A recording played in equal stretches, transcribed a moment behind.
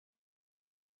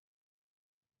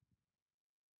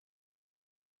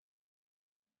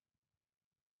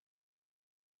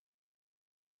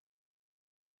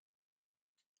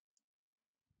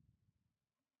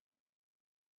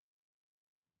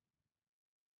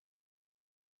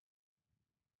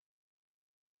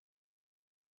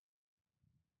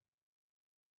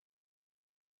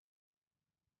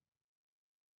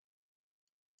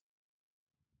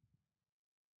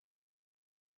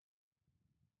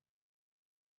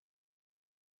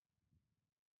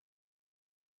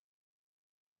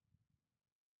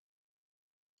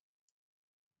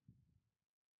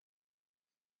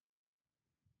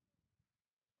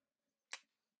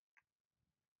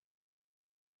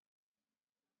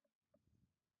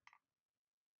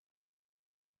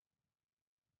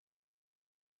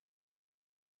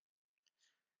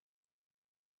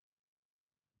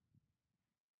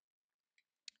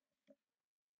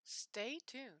Stay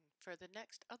tuned for the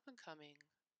next up-and-coming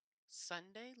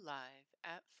Sunday Live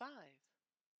at 5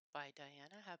 by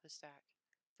Diana Habistack,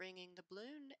 bringing the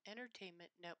B.E.N.N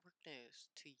Entertainment Network news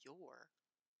to your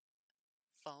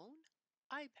phone,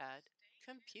 iPad,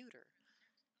 computer,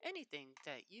 anything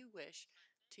that you wish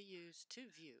to use to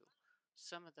view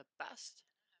some of the best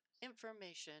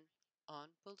information on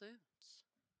balloons.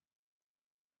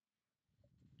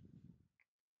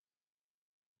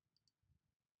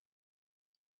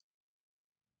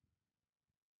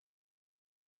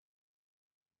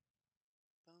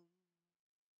 Boom.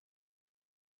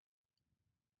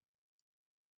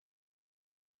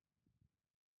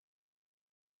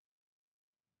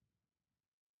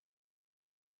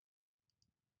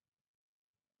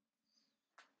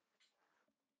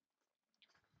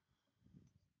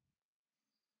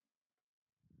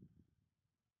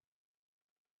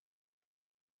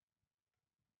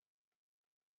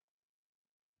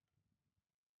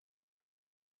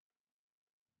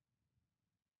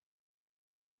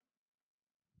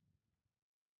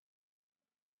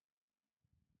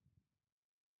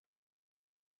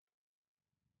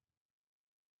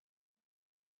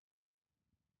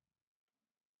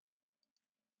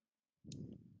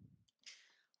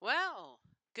 Well,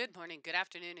 good morning, good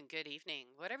afternoon, and good evening,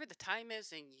 whatever the time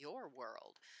is in your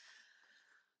world.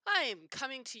 I'm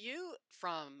coming to you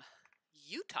from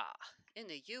Utah in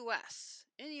the U.S.,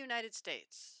 in the United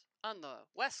States, on the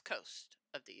west coast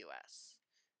of the U.S.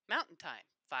 Mountain Time,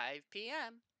 5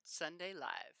 p.m., Sunday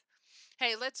Live.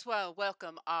 Hey, let's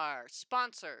welcome our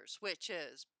sponsors, which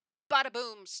is Badda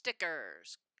Boom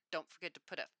Stickers. Don't forget to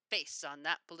put a face on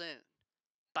that balloon.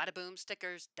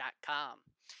 BaddaBoomStickers.com.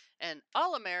 And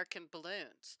All American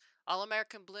Balloons,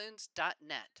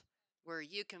 allamericanballoons.net, where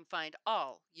you can find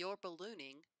all your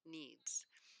ballooning needs.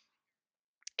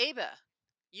 ABAUSA.org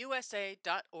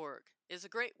is a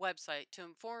great website to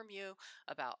inform you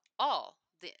about all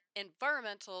the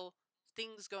environmental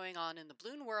things going on in the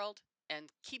balloon world and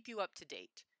keep you up to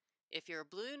date. If you're a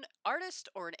balloon artist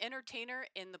or an entertainer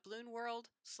in the balloon world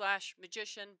 /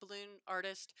 magician balloon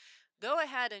artist, go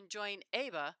ahead and join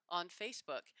ABA on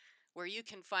Facebook, where you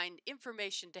can find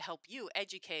information to help you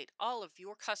educate all of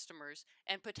your customers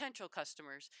and potential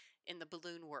customers in the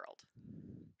balloon world.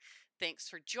 Thanks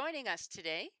for joining us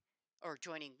today, or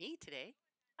joining me today.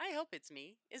 I hope it's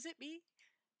me. Is it me?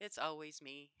 It's always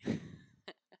me.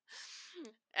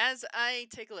 As I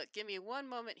take a look, give me one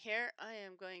moment here. I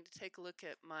am going to take a look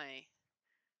at my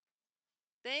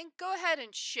thing. Go ahead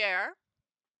and share,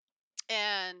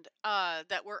 and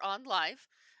that we're on live.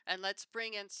 And let's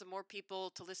bring in some more people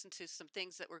to listen to some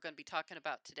things that we're going to be talking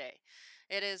about today.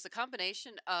 It is a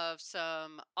combination of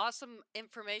some awesome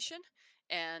information,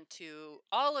 and to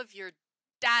all of your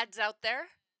dads out there,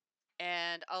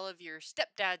 and all of your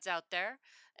stepdads out there,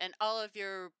 and all of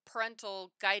your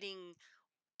parental guiding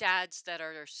dads that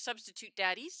are substitute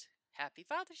daddies, happy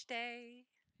Father's Day.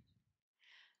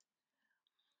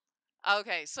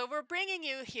 Okay, so we're bringing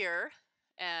you here,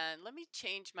 and let me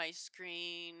change my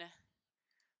screen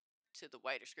to the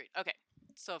wider screen. Okay,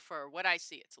 so for what I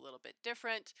see, it's a little bit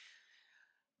different.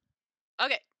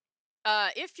 Okay,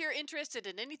 if you're interested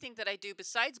in anything that I do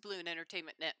besides B.E.N.N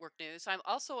Entertainment Network News, I'm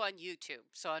also on YouTube.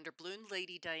 So under B.E.N.N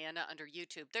Lady Diana under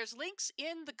YouTube. There's links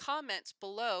in the comments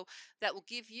below that will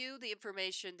give you the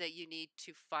information that you need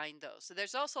to find those. So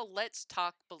there's also Let's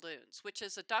Talk Balloons, which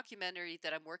is a documentary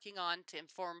that I'm working on to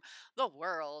inform the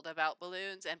world about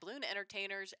balloons and balloon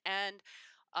entertainers, and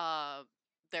uh,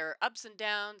 their ups and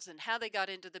downs, and how they got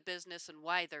into the business and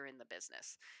why they're in the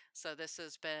business. So this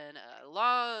has been a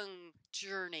long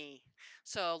journey.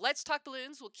 So Let's Talk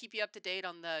Balloons will keep you up to date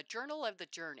on the Journal of the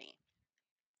Journey.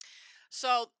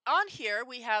 So on here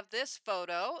we have this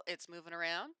photo. It's moving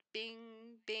around.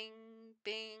 Bing, bing,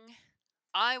 bing.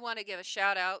 I want to give a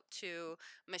shout out to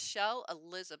Michelle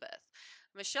Elizabeth.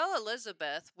 Michelle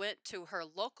Elizabeth went to her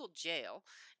local jail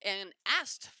and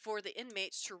asked for the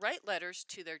inmates to write letters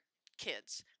to their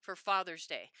kids for Father's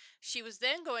Day. She was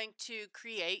then going to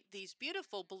create these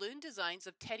beautiful balloon designs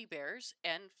of teddy bears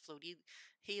and floaty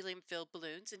helium-filled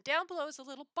balloons, and down below is a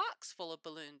little box full of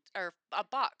balloons, or a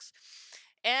box,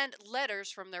 and letters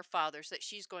from their fathers that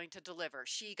she's going to deliver.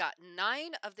 She got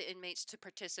 9 of the inmates to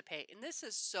participate, and this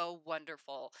is so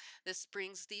wonderful. This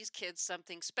brings these kids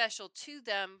something special to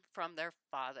them from their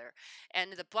father.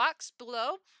 And the box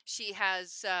below, she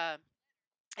has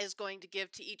is going to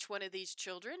give to each one of these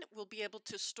children will be able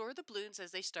to store the balloons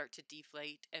as they start to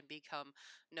deflate and become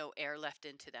no air left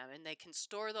into them, and they can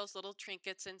store those little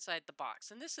trinkets inside the box.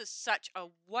 And this is such a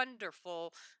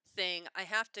wonderful thing. I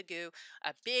have to give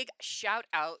a big shout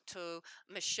out to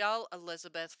Michelle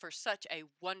Elizabeth for such a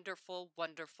wonderful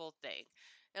thing.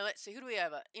 And let's see, who do we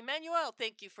have? Emmanuel,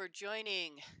 thank you for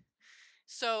joining.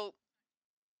 So,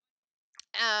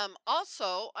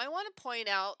 also, I want to point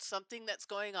out something that's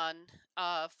going on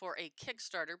for a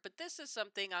Kickstarter, but this is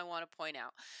something I want to point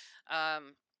out.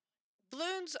 Um,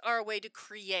 Balloons are a way to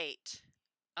create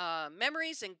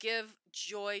memories and give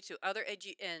joy to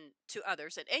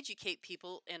others and educate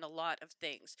people in a lot of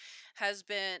things. Has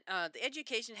been The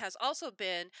education has also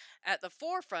been at the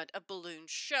forefront of balloon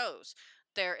shows.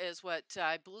 There is what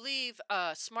I believe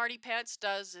Smarty Pants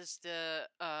does is the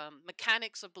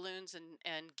mechanics of balloons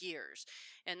and gears,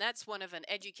 and that's one of an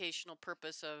educational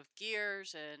purpose of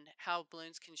gears and how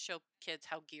balloons can show kids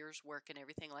how gears work and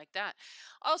everything like that.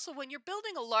 Also, when you're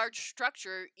building a large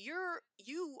structure,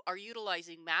 you are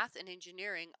utilizing math and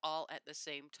engineering all at the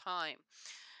same time.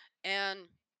 And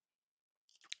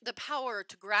the power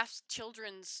to grasp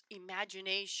children's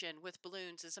imagination with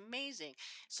balloons is amazing.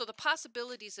 So the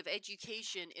possibilities of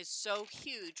education is so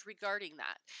huge regarding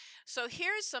that. So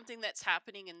here's something that's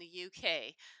happening in the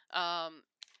UK.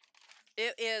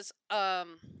 It is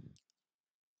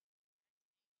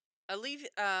Olivia,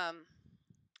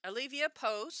 Olivia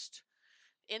Post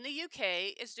in the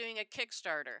UK is doing a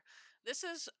Kickstarter. This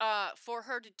is for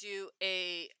her to do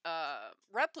a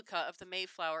replica of the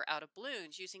Mayflower out of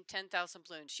balloons using 10,000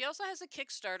 balloons. She also has a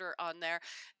Kickstarter on there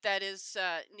that is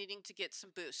needing to get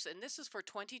some boosts. And this is for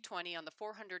 2020 on the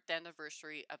 400th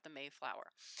anniversary of the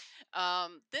Mayflower.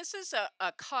 This is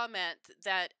a comment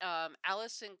that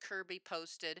Allison Kirby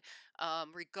posted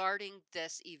regarding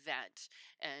this event.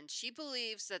 And she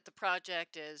believes that the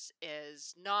project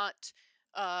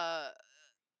uh,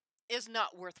 is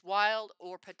not worthwhile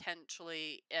or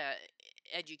potentially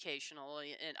educational.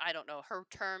 And I don't know, her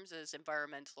terms is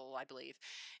environmental, I believe.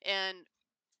 And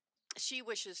she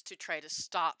wishes to try to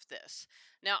stop this.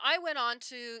 Now, I went on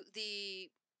to the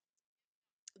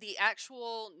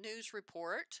actual news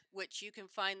report, which you can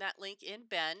find that link in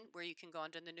Ben, where you can go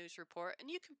onto the news report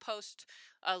and you can post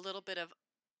a little bit of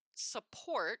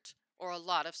support or a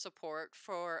lot of support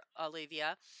for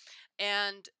Olivia.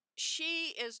 And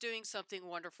she is doing something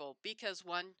wonderful because,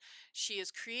 one, she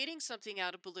is creating something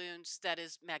out of balloons that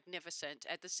is magnificent.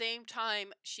 At the same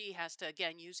time, she has to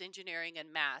again use engineering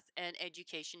and math and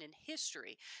education and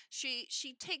history. She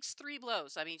takes three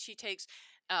blows. I mean, she takes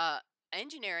uh,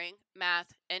 engineering,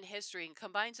 math, and history and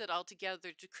combines it all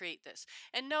together to create this.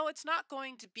 And no, it's not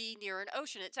going to be near an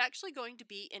ocean. It's actually going to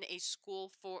be in a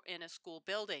school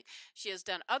building. She has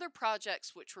done other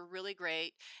projects which were really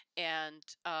great and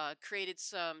created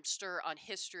some stir on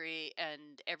history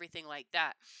and everything like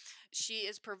that. She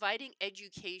is providing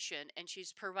education and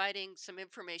she's providing some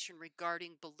information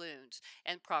regarding balloons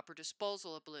and proper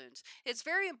disposal of balloons. It's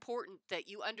very important that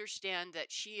you understand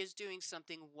that she is doing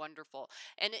something wonderful.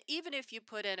 And even if you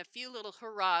put in a few little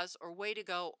hurrahs or way to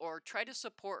go or try to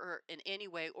support her in any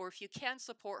way, or if you can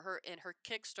support her in her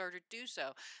Kickstarter, do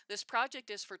so. This project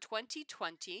is for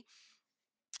 2020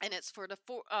 and it's for the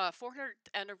 400th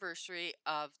anniversary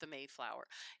of the Mayflower.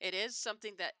 It is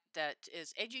something that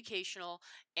is educational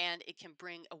and it can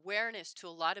bring awareness to a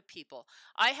lot of people.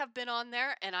 I have been on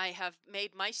there and I have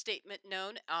made my statement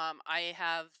known. I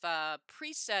have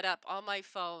pre-set up on my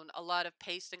phone a lot of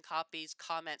paste and copies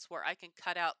comments where I can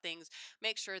cut out things,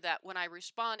 make sure that when I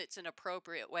respond, it's an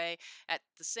appropriate way, at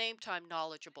the same time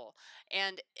knowledgeable.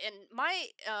 And in my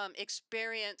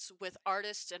experience with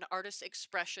artists and artist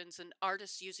expressions and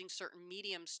artists using certain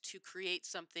mediums to create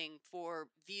something for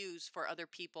views for other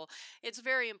people, it's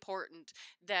very important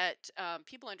that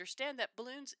people understand that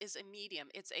balloons is a medium.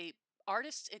 It's a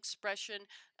artist's expression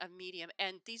of medium,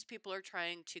 and these people are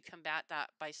trying to combat that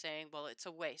by saying, well, it's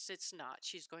a waste. It's not.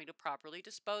 She's going to properly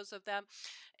dispose of them.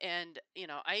 And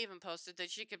I even posted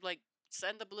that she could, like,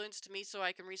 send the balloons to me so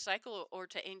I can recycle, or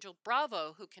to Angel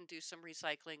Bravo, who can do some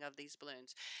recycling of these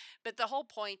balloons. But the whole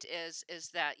point is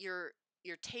that you're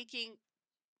taking,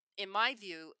 in my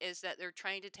view, is that they're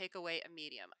trying to take away a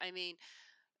medium. I mean,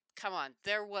 come on,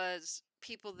 there was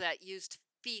people that used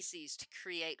feces to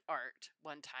create art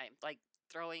one time, like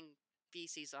throwing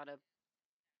feces on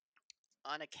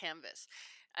a canvas.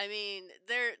 I mean,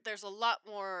 there's a lot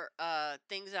more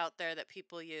things out there that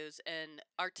people use, and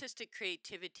artistic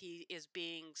creativity is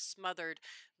being smothered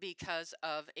because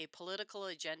of a political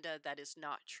agenda that is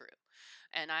not true.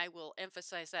 And I will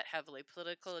emphasize that heavily.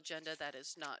 Political agenda that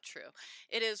is not true.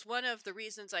 It is one of the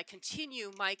reasons I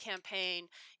continue my campaign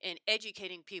in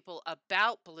educating people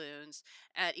about balloons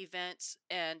at events,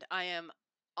 and I am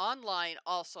online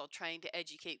also trying to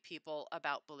educate people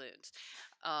about balloons.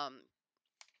 Um,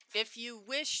 If you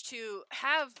wish to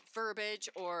have verbiage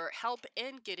or help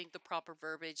in getting the proper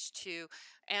verbiage to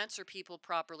answer people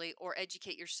properly or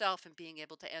educate yourself in being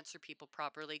able to answer people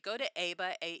properly, go to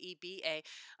ABA, AEBA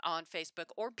on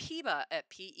Facebook, or PEBA at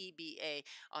PEBA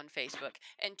on Facebook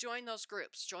and join those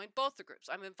groups. Join both the groups.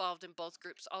 I'm involved in both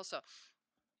groups also.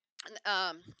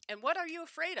 And what are you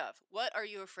afraid of? What are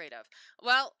you afraid of?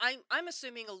 Well, I'm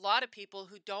assuming a lot of people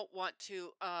who don't want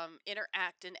to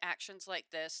interact in actions like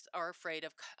this are afraid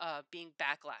of being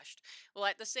backlashed. Well,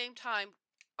 at the same time,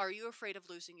 are you afraid of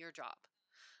losing your job?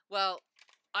 Well,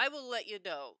 I will let you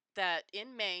know that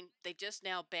in Maine, they just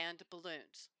now banned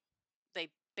balloons. They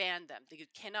banned them. You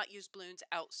cannot use balloons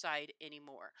outside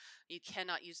anymore. You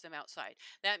cannot use them outside.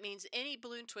 That means any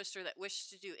balloon twister that wishes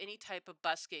to do any type of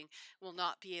busking will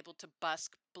not be able to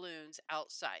busk balloons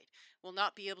outside, will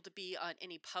not be able to be on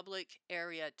any public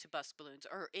area to busk balloons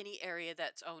or any area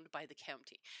that's owned by the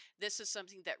county. This is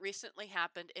something that recently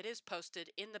happened. It is posted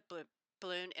in the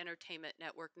Balloon Entertainment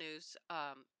Network news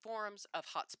forums of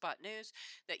Hotspot News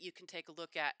that you can take a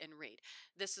look at and read.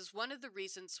 This is one of the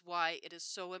reasons why it is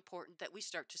so important that we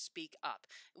start to speak up.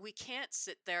 We can't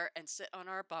sit there and sit on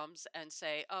our bums and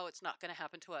say, oh, it's not going to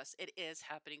happen to us. It is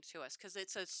happening to us because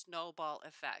it's a snowball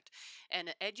effect.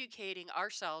 And educating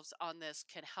ourselves on this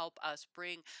can help us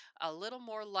bring a little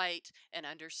more light and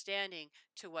understanding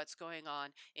to what's going on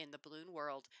in the balloon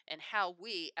world and how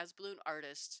we, as balloon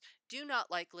artists, do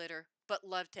not like litter but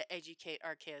love to educate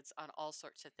our kids on all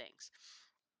sorts of things.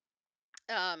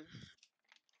 Um,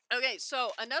 Okay,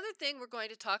 so another thing we're going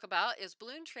to talk about is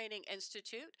Balloon Training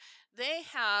Institute.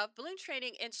 Balloon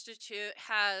Training Institute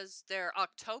has their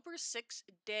October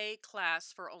 6-day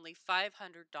class for only $500.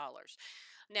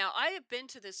 Now, I have been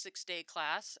to this 6-day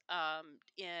class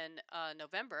in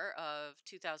November of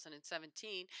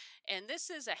 2017, and this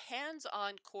is a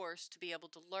hands-on course to be able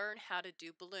to learn how to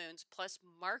do balloons plus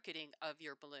marketing of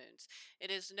your balloons.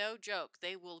 It is no joke.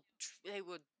 They will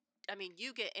I mean,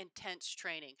 you get intense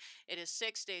training. It is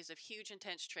 6 days of huge,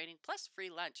 intense training, plus free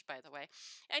lunch, by the way.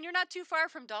 And you're not too far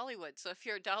from Dollywood. So if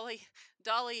you're a Dolly,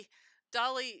 Dolly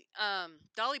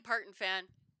Parton fan,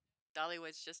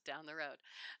 Dollywood's just down the road.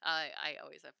 I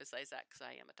always emphasize that because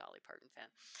I am a Dolly Parton fan.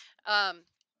 Um,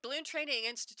 Balloon Training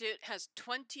Institute has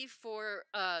 24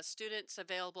 students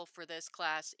available for this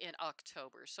class in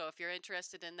October. So if you're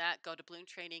interested in that, go to Balloon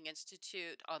Training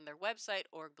Institute on their website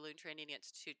or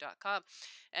balloontraininginstitute.com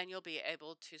and you'll be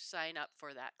able to sign up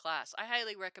for that class. I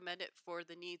highly recommend it for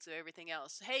the needs of everything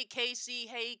else. Hey, Casey.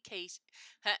 Hey, Casey.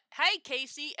 Hi,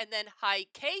 Casey. And then hi,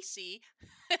 Casey.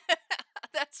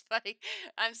 That's funny.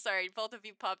 I'm sorry. Both of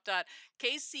you popped on.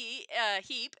 Casey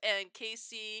Heap and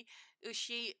Casey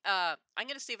I'm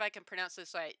going to see if I can pronounce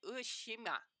this right.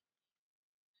 Ushima.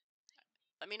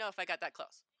 Let me know if I got that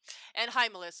close. And hi,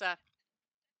 Melissa.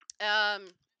 Um,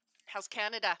 how's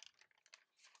Canada?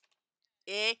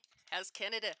 Eh? How's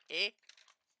Canada? Eh?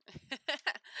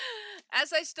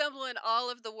 As I stumble in all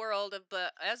of the world of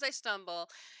as I stumble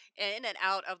in and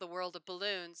out of the world of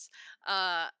balloons,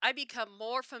 I become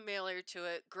more familiar to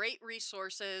it. Great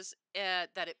resources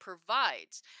that it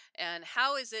provides, and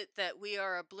how is it that we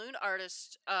are a balloon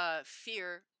artist?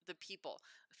 Fear the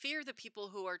people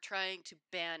who are trying to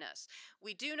ban us.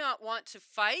 We do not want to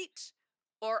fight,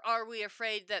 or are we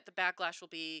afraid that the backlash will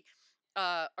be,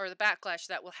 or the backlash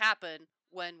that will happen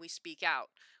when we speak out?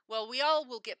 Well, we all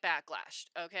will get backlashed,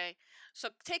 okay? So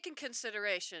take in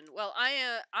consideration. Well, I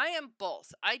am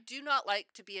both. I do not like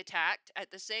to be attacked.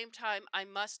 At the same time, I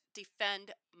must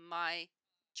defend my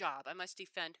job. I must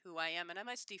defend who I am, and I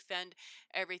must defend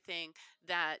everything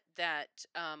that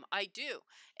I do.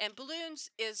 And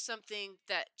balloons is something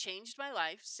that changed my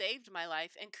life, saved my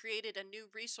life, and created a new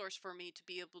resource for me to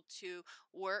be able to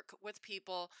work with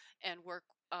people and work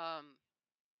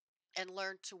and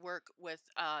learn to work with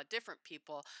different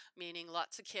people, meaning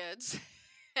lots of kids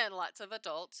and lots of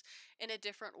adults in a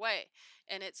different way.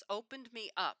 And it's opened me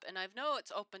up. And I know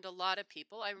it's opened a lot of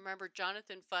people. I remember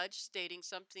Jonathan Fudge stating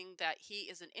something that he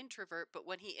is an introvert, but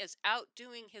when he is out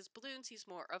doing his balloons, he's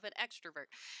more of an extrovert.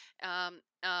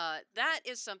 That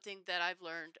is something that I've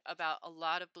learned about a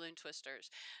lot of balloon twisters.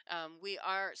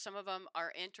 Some of them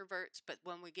are introverts, but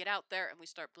when we get out there and we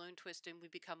start balloon twisting, we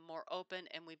become more open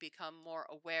and we become more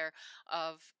aware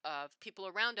of people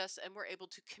around us, and we're able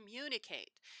to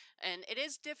communicate. And it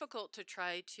is difficult to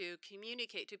try to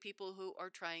communicate to people who are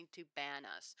trying to ban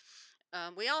us.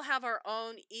 We all have our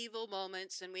own evil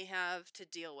moments and we have to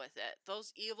deal with it.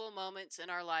 Those evil moments in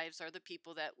our lives are the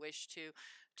people that wish to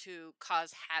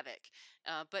cause havoc.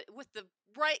 But with the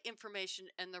right information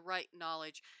and the right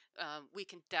knowledge, we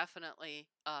can definitely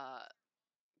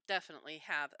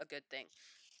have a good thing.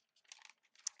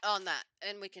 on that,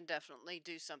 and we can definitely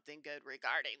do something good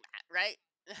regarding that, right?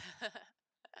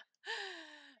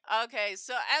 Okay,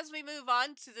 so as we move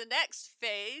on to the next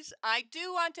phase, I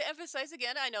do want to emphasize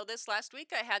again, I know this last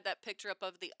week I had that picture up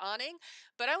of the awning,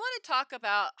 but I want to talk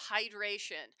about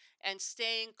hydration and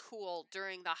staying cool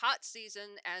during the hot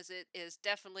season as it is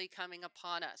definitely coming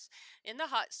upon us. In the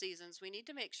hot seasons, we need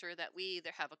to make sure that we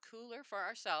either have a cooler for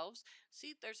ourselves.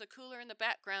 See, there's a cooler in the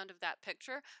background of that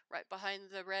picture, right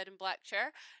behind the red and black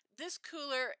chair. This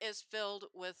cooler is filled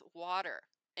with water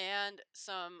and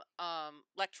some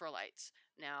electrolytes.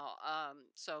 Now,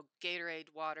 so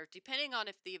Gatorade water, depending on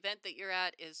if the event that you're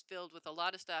at is filled with a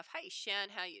lot of stuff. Hi, Shan,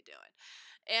 how you doing?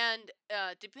 And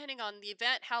depending on the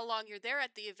event, how long you're there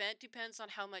at the event depends on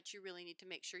how much you really need to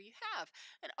make sure you have.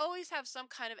 And always have some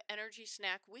kind of energy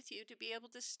snack with you to be able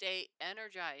to stay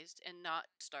energized and not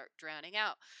start drowning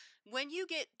out. When you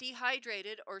get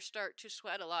dehydrated or start to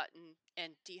sweat a lot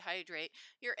and dehydrate,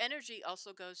 your energy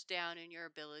also goes down and your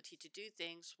ability to do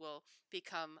things will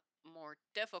become more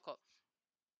difficult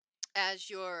as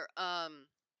your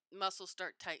muscles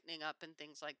start tightening up and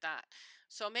things like that.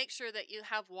 So make sure that you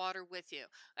have water with you.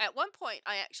 At one point,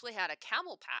 I actually had a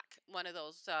camel pack, one of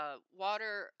those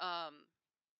water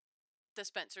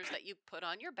dispensers that you put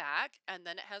on your back, and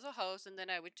then it has a hose, and then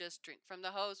I would just drink from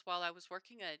the hose while I was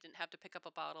working, and I didn't have to pick up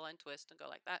a bottle and twist and go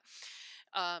like that.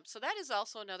 So that is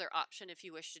also another option if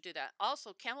you wish to do that.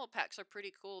 Also, camel packs are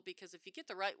pretty cool because if you get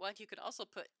the right one, you can also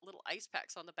put little ice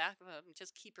packs on the back of them and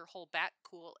just keep your whole back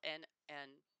cool and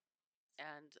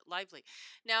lively.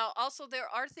 Now, also, there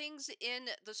are things in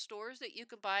the stores that you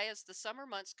can buy as the summer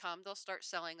months come. They'll start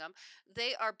selling them.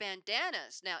 They are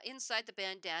bandanas. Now, inside the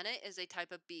bandana is a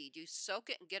type of bead. You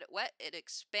soak it and get it wet. It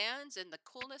expands in the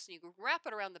coolness, and you can wrap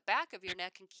it around the back of your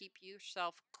neck and keep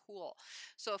yourself cool.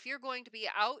 So, if you're going to be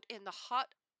out in the hot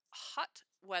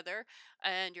weather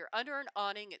and you're under an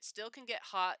awning, it still can get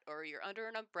hot, or you're under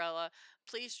an umbrella,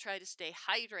 please try to stay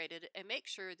hydrated and make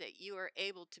sure that you are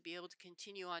able to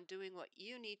continue on doing what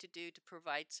you need to do to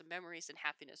provide some memories and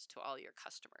happiness to all your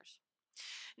customers.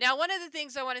 Now, one of the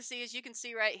things I want to see, as you can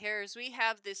see right here, is we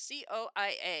have the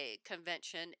COIA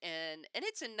convention and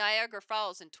it's in Niagara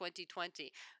Falls in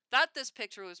 2020. Thought this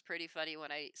picture was pretty funny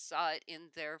when I saw it in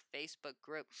their Facebook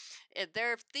group.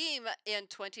 Their theme in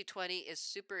 2020 is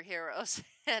superheroes,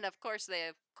 and of course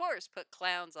they put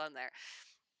clowns on there.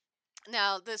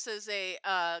 Now, this is a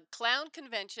clown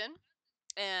convention,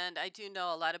 and I do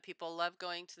know a lot of people love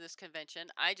going to this convention.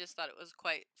 I just thought it was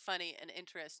quite funny and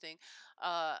interesting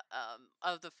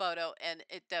of the photo, and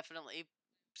it definitely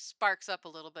sparks up a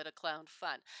little bit of clown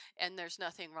fun, and there's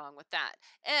nothing wrong with that.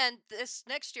 And this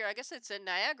next year, I guess it's in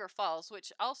Niagara Falls,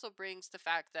 which also brings the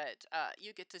fact that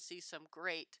you get to see some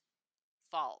great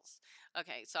falls.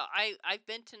 Okay, so I've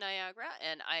been to Niagara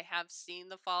and I have seen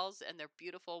the falls, and they're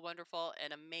beautiful, wonderful,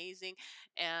 and amazing,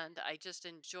 and I just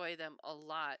enjoy them a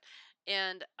lot.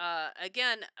 And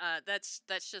again, that's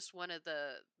just one of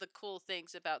the cool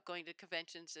things about going to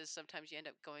conventions is sometimes you end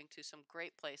up going to some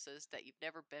great places that you've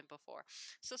never been before.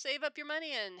 So save up your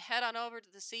money and head on over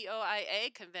to the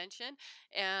COIA convention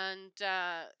and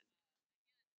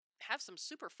have some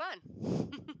super fun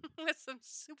with some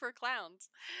super clowns.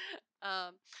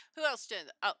 Um, who else did?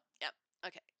 Oh, yep.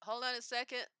 Okay, hold on a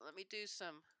second. Let me do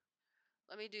some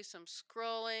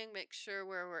scrolling. Make sure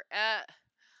where we're at.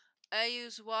 I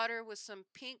use water with some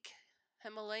pink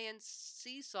Himalayan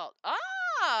sea salt.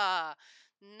 Ah,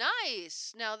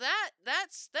 nice. Now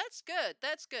that's good.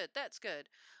 That's good. That's good.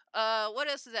 What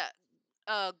else is that?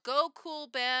 Go Cool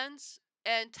bands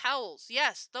and towels.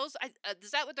 Yes, those.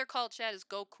 Is that what they're called? Chad, is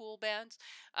Go Cool bands,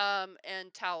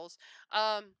 and towels.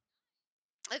 Um,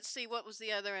 let's see, what was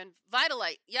the other end?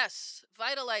 Vitalite. Yes,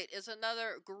 Vitalite is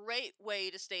another great way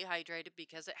to stay hydrated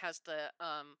because it has the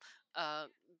uh,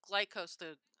 glycose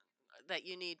that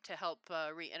you need to help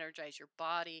re-energize your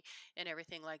body and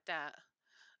everything like that.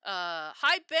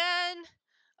 Hi Ben.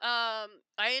 I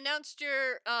announced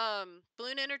your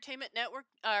Balloon Entertainment Network,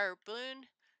 our Balloon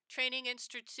Training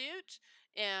Institute,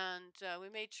 and we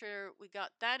made sure we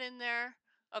got that in there.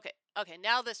 Okay, okay.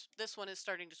 Now this one is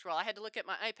starting to scroll. I had to look at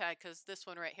my iPad because this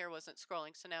one right here wasn't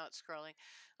scrolling, so now it's scrolling.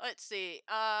 Let's see.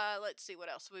 Let's see what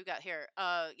else we've got here.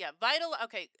 Yeah, Vital.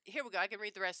 Okay, here we go. I can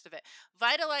read the rest of it.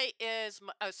 Vitalite is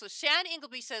so Shan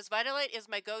Ingleby says Vitalite is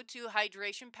my go-to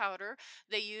hydration powder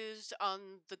they used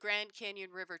on the Grand Canyon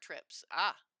River trips.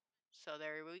 Ah, so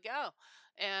there we go.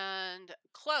 And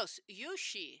close,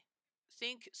 Yushi,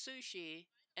 think sushi,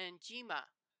 and Jima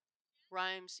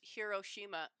rhymes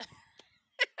Hiroshima.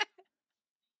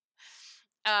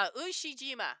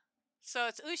 Ushijima. So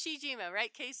it's Ushijima,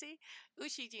 right, Casey?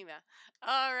 Ushijima.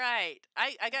 All right.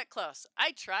 I got close.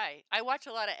 I try. I watch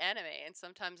a lot of anime, and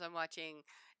sometimes I'm watching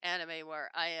anime where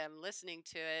I am listening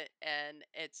to it, and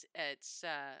it's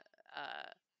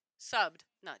subbed,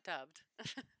 not dubbed.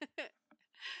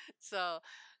 so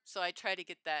so I try to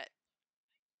get that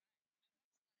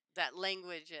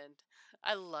language and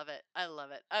I love it. I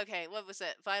love it. Okay, what was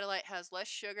it? Vitalite has less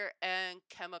sugar and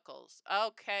chemicals.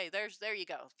 Okay, there you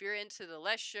go. If you're into the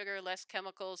less sugar, less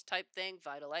chemicals type thing,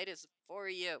 Vitalite is for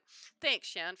you. Thanks,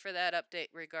 Shan, for that update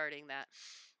regarding that.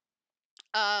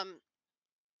 Um,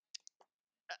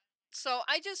 so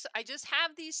I just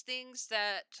have these things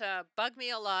that bug me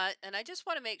a lot, and I just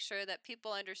want to make sure that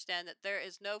people understand that there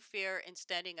is no fear in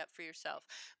standing up for yourself.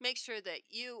 Make sure that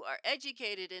you are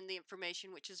educated in the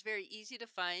information, which is very easy to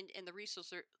find in the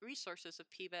resources of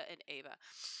PIVA and AVA.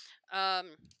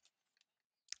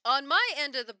 On my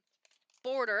end of the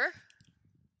border,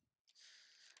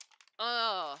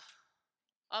 oh,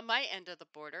 on my end of the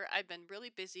border, I've been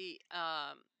really busy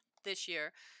this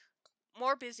year,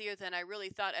 more busier than I really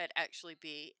thought I'd actually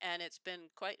be, and it's been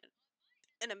quite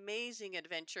an amazing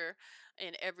adventure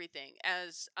in everything.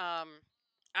 As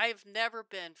I've never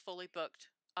been fully booked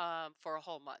for a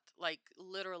whole month, like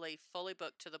literally fully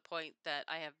booked to the point that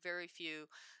I have very few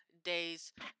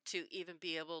days to even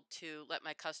be able to let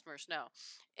my customers know.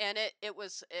 And it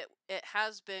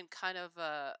has been kind of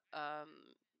a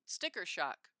sticker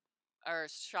shock or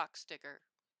shock sticker,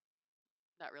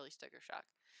 not really sticker shock,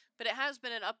 but it has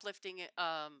been an uplifting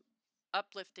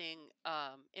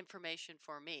information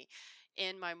for me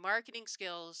in my marketing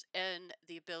skills and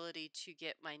the ability to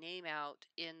get my name out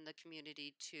in the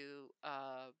community to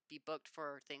be booked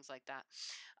for things like that.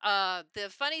 The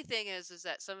funny thing is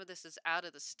that some of this is out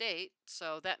of the state,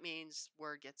 so that means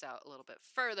word gets out a little bit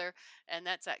further, and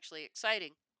that's actually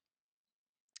exciting.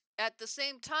 At the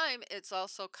same time, it's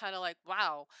also kind of like,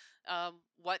 wow,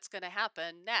 what's going to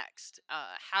happen next?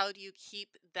 How do you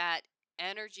keep that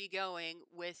energy going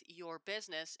with your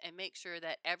business and make sure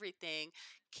that everything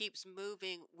keeps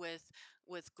moving with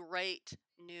great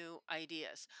new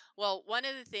ideas? Well, one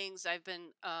of the things I've been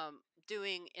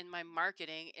doing in my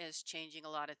marketing is changing a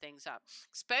lot of things up,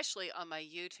 especially on my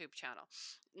YouTube channel.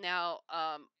 Now,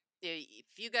 if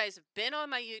you guys have been on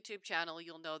my YouTube channel,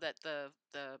 you'll know that the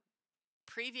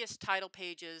previous title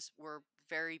pages were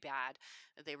very bad.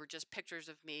 They were just pictures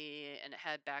of me and it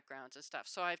had backgrounds and stuff.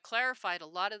 So I've clarified a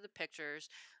lot of the pictures.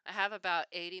 I have about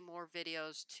 80 more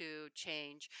videos to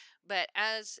change. But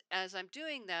as I'm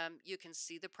doing them, you can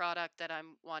see the product that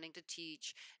I'm wanting to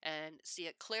teach and see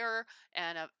it clearer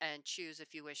and choose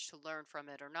if you wish to learn from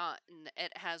it or not. And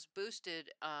it has boosted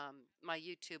my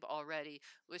YouTube already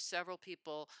with several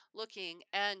people looking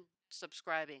and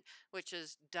subscribing, which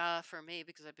is duh for me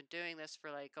because I've been doing this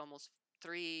for like almost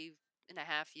 3.5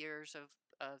 years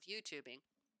of YouTubing,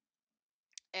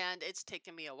 and it's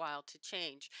taken me a while to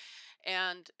change.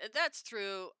 And that's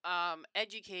through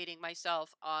educating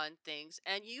myself on things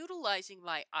and utilizing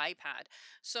my iPad.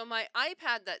 So, my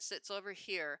iPad that sits over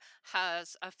here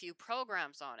has a few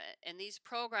programs on it, and these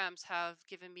programs have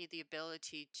given me the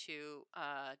ability to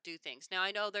do things. Now,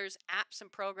 I know there's apps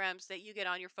and programs that you get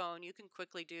on your phone, you can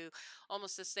quickly do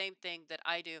almost the same thing that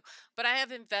I do, but I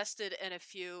have invested in a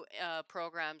few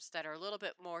programs that are a little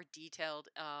bit more detailed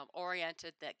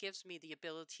oriented that gives me the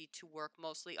ability to work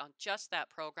mostly on just that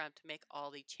program to make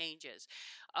all the changes.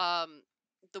 Um,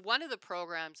 the one of the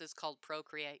programs is called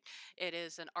Procreate. It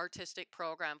is an artistic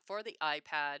program for the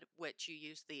iPad, which you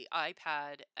use the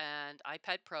iPad and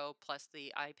iPad Pro plus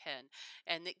the iPen,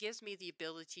 and it gives me the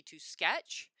ability to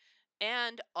sketch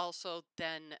and also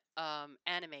then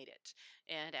animate it.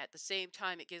 And at the same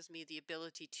time, it gives me the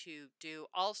ability to do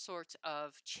all sorts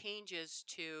of changes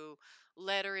to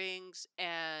letterings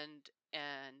and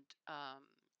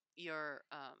your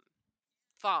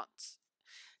fonts.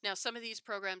 Now, some of these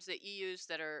programs that you use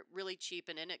that are really cheap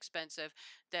and inexpensive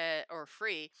that or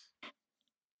free,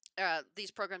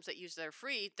 these programs that use that are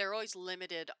free, they're always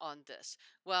limited on this.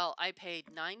 Well, I paid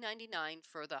 $9.99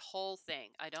 for the whole thing.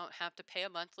 I don't have to pay a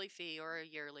monthly fee or a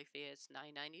yearly fee. It's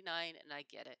 $9.99, and I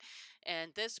get it.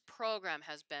 And this program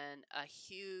has been a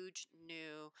huge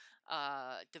new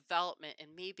development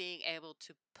in me being able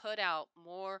to put out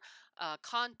more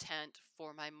content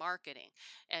for my marketing.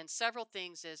 And several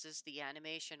things is the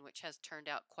animation, which has turned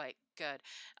out quite good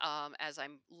as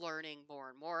I'm learning more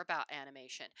and more about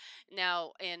animation.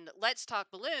 Now, in Let's Talk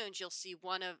Balloons, you'll see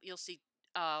one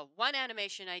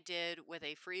animation I did with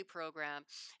a free program,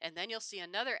 and then you'll see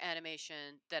another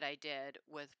animation that I did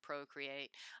with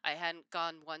Procreate. I hadn't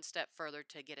gone one step further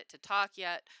to get it to talk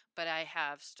yet, but I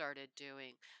have started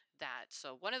doing that.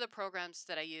 So one of the programs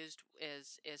that I used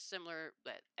is similar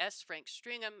that S. Frank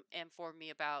Stringham informed me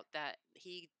about that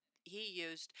he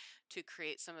used to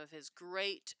create some of his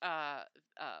great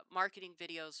marketing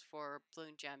videos for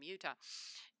Balloon Jam Utah.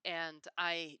 And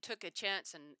I took a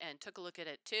chance and took a look at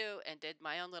it too and did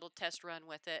my own little test run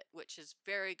with it, which is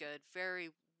very good, very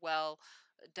well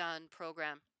done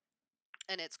program,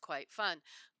 and it's quite fun.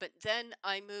 But then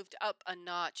I moved up a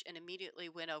notch and immediately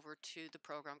went over to the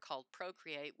program called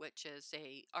Procreate, which is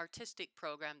a artistic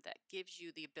program that gives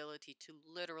you the ability to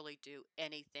literally do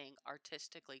anything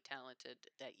artistically talented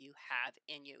that you have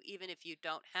in you. Even if you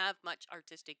don't have much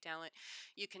artistic talent,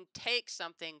 you can take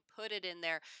something, put it in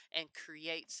there, and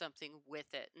create something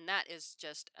with it. And that is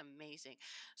just amazing.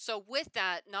 So with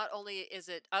that, not only is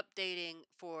it updating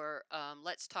for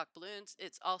Let's Talk Balloons,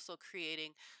 it's also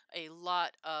creating a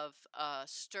lot of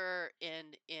stir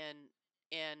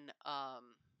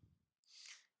um,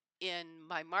 in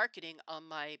my marketing on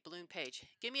my balloon page.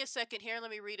 Give me a second here.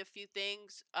 Let me read a few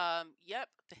things. Yep.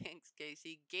 Thanks,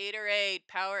 Casey. Gatorade,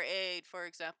 Powerade, for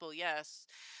example. Yes.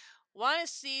 Want to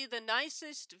see the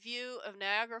nicest view of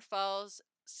Niagara Falls?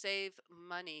 Save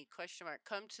money? Question mark.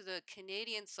 Come to the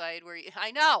Canadian side where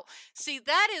I know. See,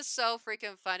 that is so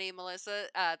freaking funny, Melissa.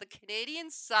 The Canadian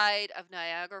side of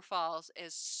Niagara Falls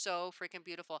is so freaking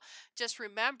beautiful. Just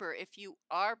remember, if you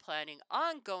are planning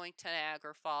on going to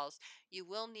Niagara Falls, you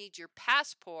will need your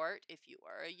passport if you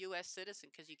are a U.S. citizen,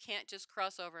 because you can't just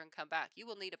cross over and come back. You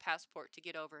will need a passport to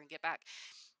get over and get back.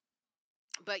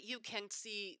 But you can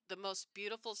see the most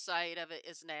beautiful side of it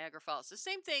is Niagara Falls. The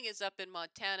same thing is up in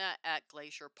Montana at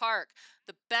Glacier Park.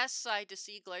 The best side to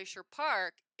see Glacier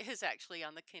Park is actually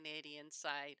on the Canadian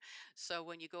side. So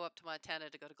when you go up to Montana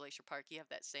to go to Glacier Park, you have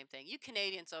that same thing. You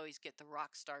Canadians always get the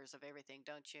rock stars of everything,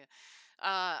 don't you?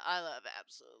 I love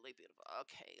absolutely beautiful.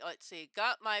 Okay, let's see.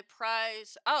 Got my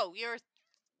prize. Oh,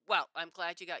 well, I'm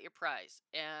glad you got your prize.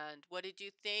 And what did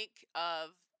you think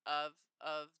of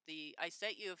the? I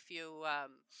sent you a few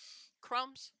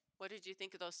chromes. What did you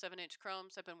think of those 7-inch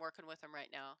chromes? I've been working with them right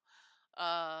now.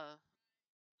 Uh,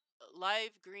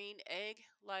 live green egg,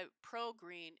 live pro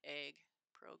green egg,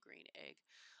 pro green egg.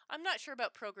 I'm not sure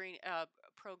about pro green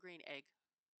egg.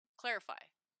 Clarify.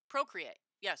 Procreate.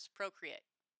 Yes, procreate.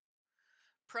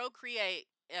 Procreate,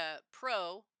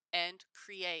 pro and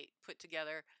create put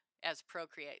together as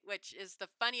procreate, which is the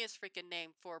funniest freaking name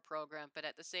for a program, but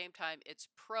at the same time, it's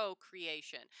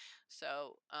procreation.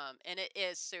 So, and it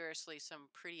is seriously some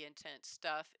pretty intense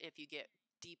stuff if you get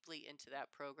deeply into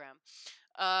that program.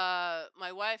 My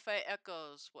Wi-Fi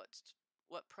echoes.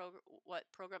 What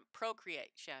program?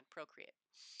 Procreate, Shan. Procreate.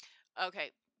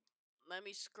 Okay, let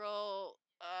me scroll.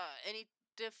 Any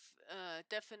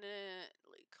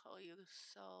definitely call you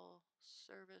cell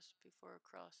service before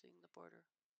crossing the border.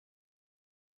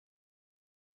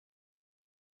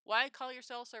 Why call your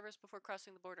cell service before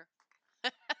crossing the border?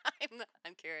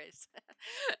 I'm curious.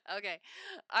 Okay.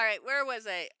 All right. Where was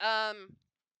I?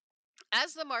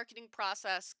 As the marketing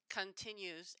process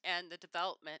continues and the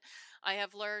development, I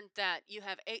have learned that you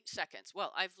have 8 seconds.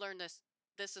 Well, I've learned this.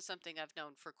 This is something I've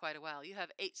known for quite a while. You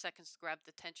have 8 seconds to grab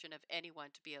the attention of anyone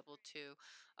to be able to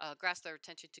grasp their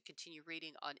attention to continue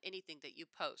reading on anything that you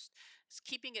post. It's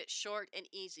keeping it short and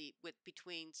easy with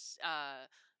between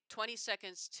 20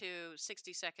 seconds to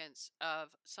 60 seconds of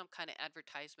some kind of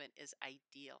advertisement is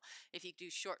ideal. If you do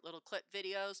short little clip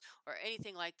videos or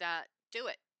anything like that, do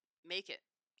it. Make it,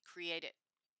 create it,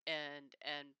 and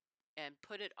and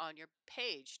put it on your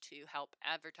page to help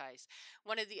advertise.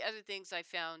 One of the other things I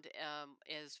found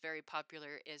is very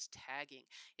popular is tagging.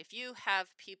 If you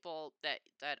have people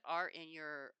that are in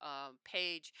your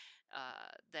page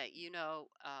that you know,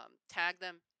 tag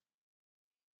them,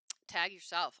 tag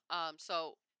yourself.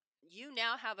 So you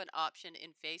now have an option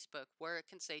in Facebook where it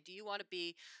can say, do you want to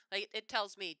be, like it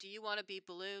tells me, do you want to be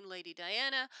Balloon Lady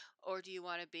Diana, or do you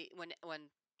want to be when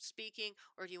speaking,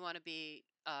 or do you want to be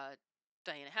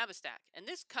Diana Habistack? And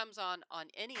this comes on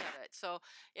any of it. So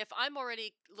if I'm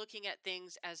already looking at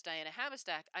things as Diana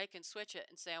Habistack, I can switch it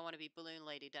and say I want to be Balloon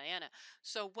Lady Diana.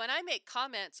 So when I make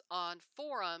comments on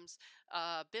forums,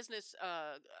 business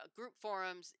group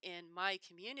forums in my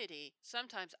community,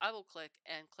 sometimes I will click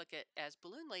it as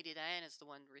Balloon Lady Diana is the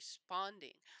one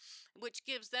responding, which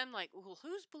gives them like, well,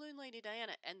 who's Balloon Lady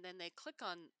Diana? And then they click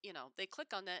on, they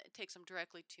click on that, it takes them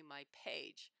directly to my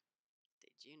page.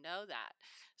 Did you know that?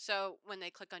 So when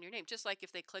they click on your name, just like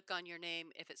if they click on your name,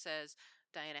 if it says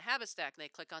Diana Habistack, and they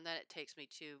click on that, it takes me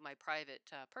to my private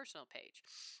personal page.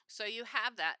 So you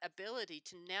have that ability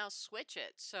to now switch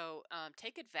it. So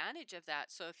take advantage of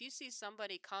that. So if you see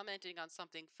somebody commenting on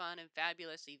something fun and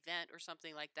fabulous event or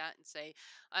something like that and say,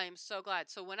 I am so glad.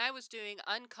 So when I was doing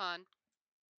Uncon,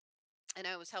 and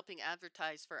I was helping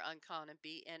advertise for Uncon and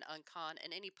B.E.N.N Uncon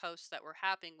and any posts that were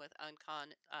happening with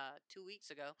Uncon 2 weeks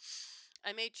ago,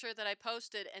 I made sure that I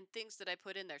posted and things that I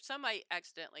put in there. Some I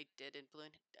accidentally did in Balloon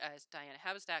as Diana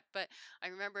Habistack, but I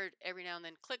remembered every now and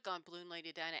then click on Balloon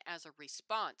Lady Diana as a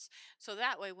response. So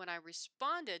that way when I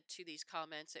responded to these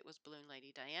comments, it was Balloon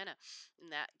Lady Diana.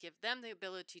 And that give them the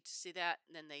ability to see that,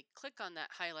 and then they click on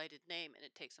that highlighted name and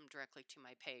it takes them directly to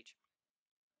my page.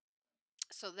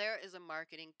 So there is a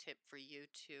marketing tip for you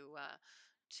to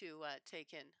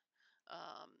take in.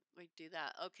 We do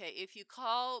that. Okay, if you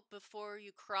call before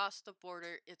you cross the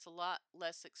border, it's a lot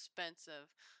less expensive.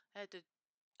 I had to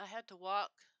I had to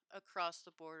walk across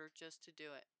the border just to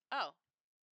do it. Oh,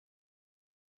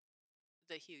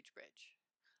 the huge bridge.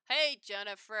 Hey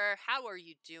Jennifer, how are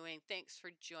you doing? Thanks for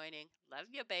joining. Love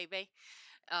you, baby.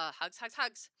 Hugs, hugs,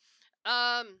 hugs.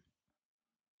 Um,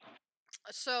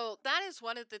 So that is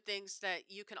one of the things that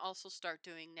you can also start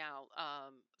doing now.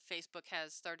 Facebook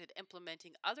has started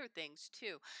implementing other things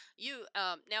too. You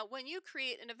now, when you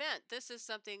create an event, this is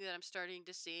something that I'm starting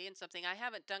to see, and something I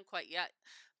haven't done quite yet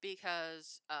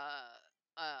because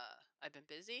I've been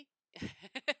busy.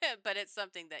 But it's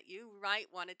something that you might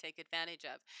want to take advantage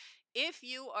of. If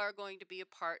you are going to be a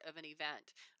part of an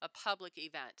event, a public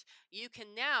event, you can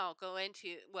now go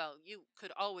into, well, you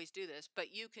could always do this,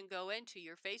 but you can go into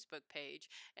your Facebook page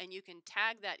and you can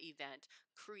tag that event,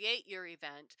 create your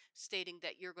event stating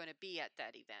that you're going to be at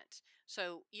that event.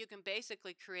 So you can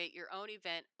basically create your own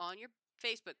event on your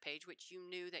Facebook page, which you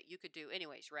knew that you could do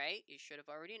anyways, right? You should have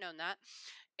already known that.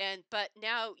 And but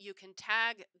now you can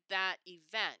tag that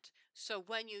event. So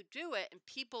when you do it and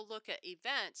people look at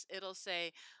events, it'll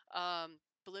say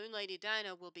Balloon Lady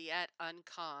Dinah will be at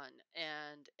Uncon,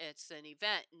 and it's an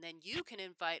event, and then you can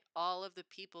invite all of the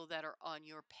people that are on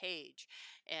your page,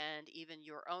 and even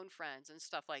your own friends and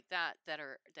stuff like that that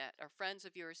are friends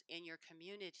of yours in your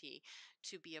community,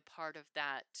 to be a part of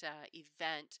that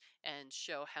event, and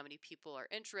show how many people are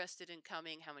interested in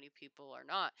coming, how many people are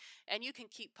not, and you can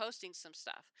keep posting some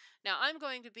stuff. Now I'm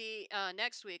going to be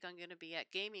next week. I'm going to be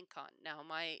at Gaming Con. Now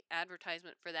my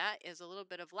advertisement for that is a little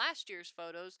bit of last year's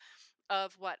photos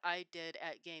of what I did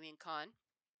at Gaming Con,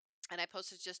 and I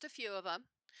posted just a few of them,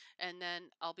 and then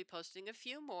I'll be posting a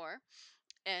few more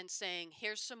and saying,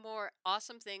 here's some more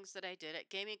awesome things that I did at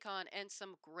GamingCon and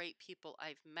some great people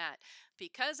I've met,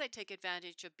 because I take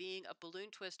advantage of being a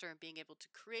balloon twister and being able to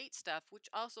create stuff, which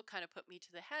also kind of put me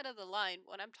to the head of the line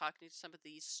when I'm talking to some of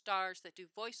these stars that do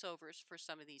voiceovers for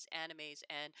some of these animes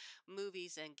and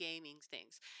movies and gaming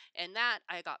things. And that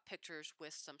I got pictures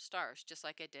with some stars, just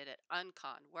like I did at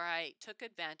Uncon, where I took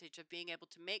advantage of being able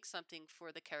to make something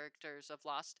for the characters of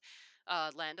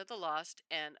Land of the Lost,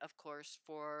 and of course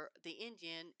for the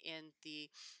Indian in the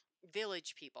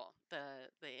Village People,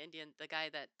 the Indian, the guy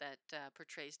that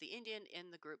portrays the Indian in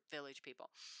the group Village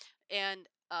People. And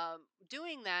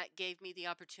doing that gave me the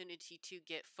opportunity to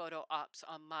get photo ops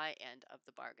on my end of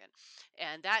the bargain.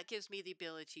 And that gives me the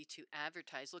ability to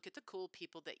advertise. Look at the cool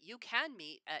people that you can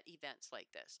meet at events like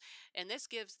this. And this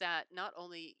gives that not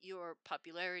only your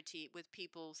popularity with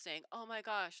people saying, oh my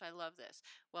gosh, I love this.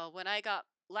 Well, when I got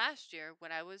last year,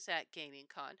 when I was at Gaming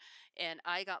Con, and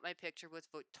I got my picture with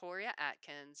Victoria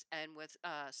Atkins and with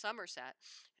Somerset.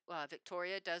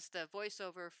 Victoria does the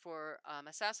voiceover for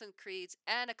Assassin's Creed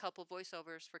and a couple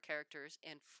voiceovers for characters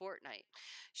in Fortnite.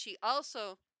 She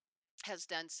also has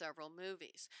done several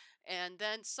movies. And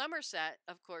then Somerset,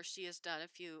 of course, she has done a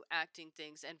few acting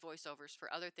things and voiceovers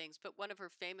for other things, but one of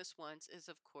her famous ones is,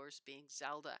 of course, being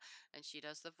Zelda, and she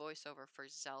does the voiceover for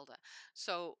Zelda.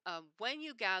 So when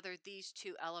you gather these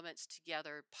two elements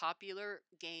together, popular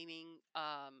gaming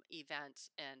events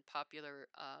and popular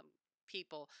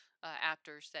people,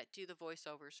 actors that do the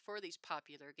voiceovers for these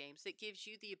popular games, it gives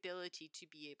you the ability to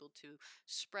be able to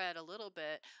spread a little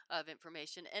bit of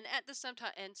information, and at the same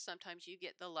time, and sometimes you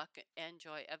get the luck and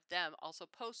joy of them also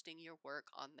posting your work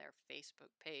on their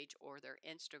Facebook page or their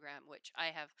Instagram, which I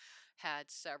have had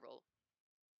several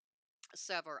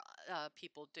several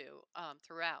people do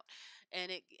throughout,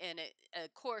 and it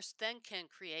of course then can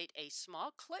create a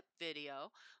small clip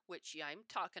video, which I'm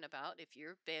talking about. If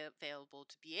you're available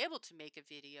to be able to make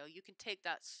a video, you can take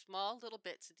that small little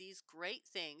bits of these great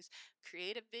things,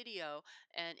 create a video,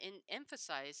 and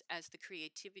emphasize as the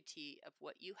creativity of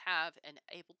what you have and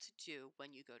able to do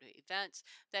when you go to events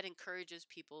that encourages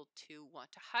people to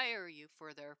want to hire you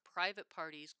for their private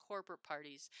parties, corporate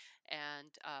parties,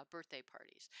 and birthday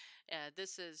parties.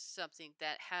 This is something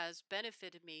that has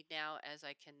benefited me now, as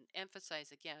I can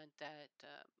emphasize again that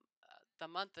the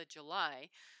month of July,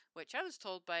 which I was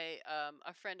told by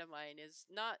a friend of mine, is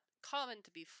not common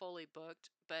to be fully booked,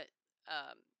 but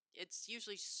um, it's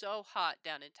usually so hot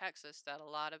down in Texas that a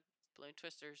lot of balloon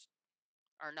twisters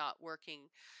are not working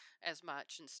as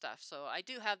much and stuff. So I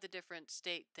do have the different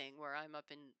state thing where I'm up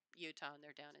in Utah and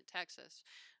they're down in Texas,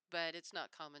 but it's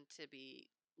not common to be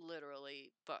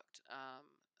literally booked.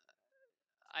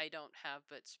 I don't have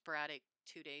but sporadic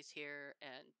 2 days here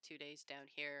and 2 days down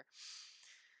here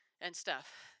and stuff.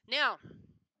 Now,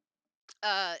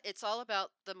 it's all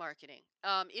about the marketing.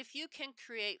 If you can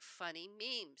create funny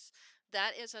memes,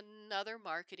 that is another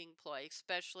marketing ploy,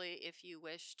 especially if you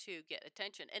wish to get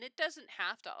attention. And it doesn't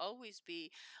have to always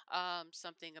be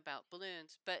something about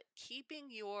balloons, but keeping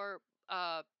your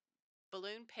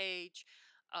balloon page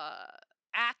uh,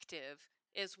 active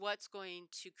is what's going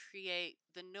to create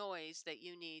the noise that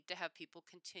you need to have people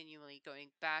continually going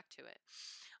back to it.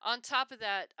 On top of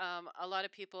that, a lot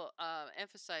of people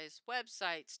emphasize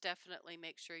websites. Definitely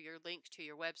make sure your link to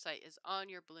your website is on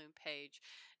your balloon page,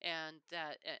 and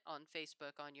that on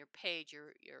Facebook, on your page,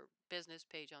 your business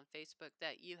page on Facebook,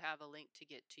 that you have a link to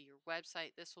get to your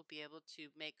website. This will be able to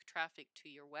make traffic to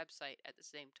your website at the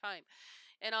same time.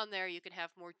 And on there, you can have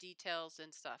more details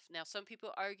and stuff. Now, some people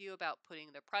argue about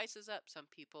putting their prices up. Some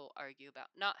people argue about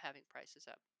not having prices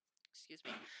up. Excuse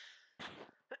me.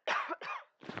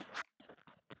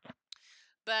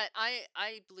 But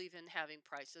I believe in having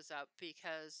prices up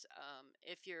because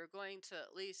if you're going to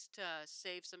at least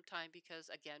save some time, because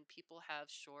again, people have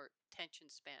short attention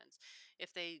spans.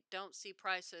 If they don't see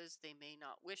prices, they may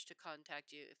not wish to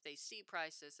contact you. If they see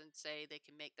prices and say they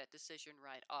can make that decision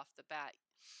right off the bat,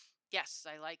 yes,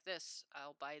 I like this,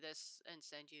 I'll buy this, and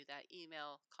send you that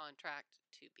email contract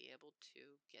to be able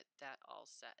to get that all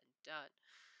set and done.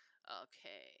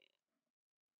 Okay.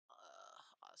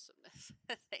 Awesomeness.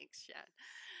 Thanks, Shan.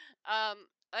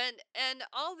 And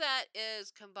all that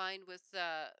is combined with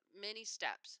many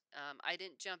steps. I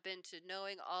didn't jump into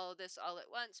knowing all of this all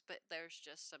at once, but there's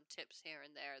just some tips here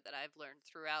and there that I've learned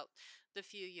throughout the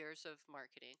few years of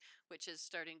marketing, which is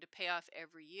starting to pay off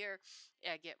every year.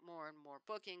 I get more and more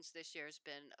bookings. This year has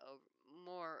been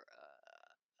more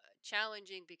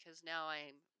challenging because now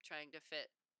I'm trying to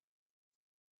fit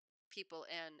people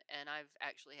in, and I've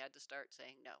actually had to start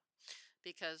saying no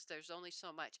because there's only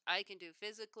so much I can do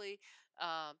physically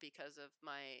because of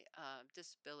my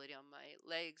disability on my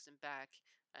legs and back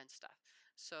and stuff.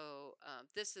 So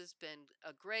this has been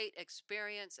a great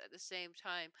experience. At the same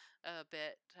time, a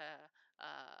bit.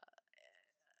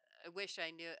 I wish I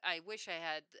knew. I wish I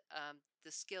had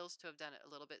the skills to have done it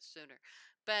a little bit sooner.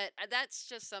 But that's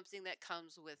just something that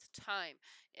comes with time.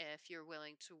 If you're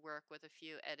willing to work with a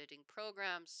few editing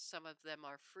programs, some of them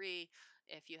are free.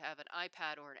 If you have an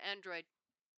iPad or an Android,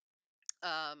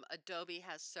 Adobe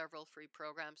has several free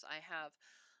programs. I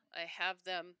have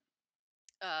them.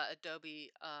 Adobe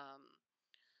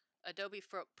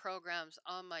programs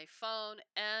on my phone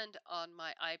and on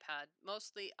my iPad.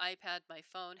 Mostly iPad. My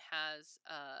phone has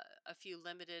a few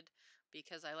limited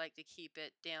because I like to keep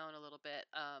it down a little bit.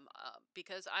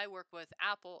 Because I work with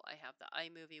Apple, I have the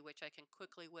iMovie, which I can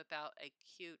quickly whip out a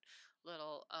cute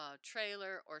little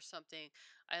trailer or something.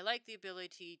 I like the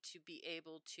ability to be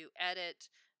able to edit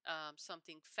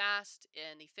something fast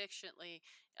and efficiently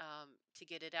to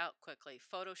get it out quickly.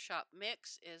 Photoshop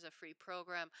Mix is a free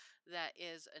program that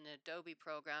is an Adobe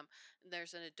program.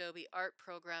 There's an Adobe Art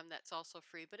program that's also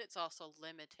free, but it's also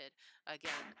limited.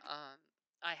 Again,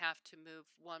 I have to move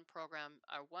one program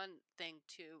or one thing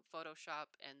to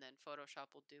Photoshop, and then Photoshop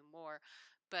will do more.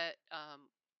 But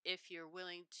if you're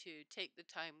willing to take the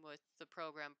time with the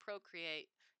program Procreate,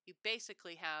 you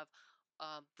basically have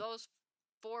those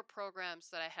four programs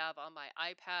that I have on my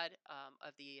iPad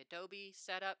of the Adobe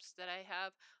setups that I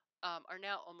have are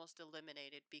now almost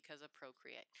eliminated because of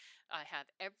Procreate. I have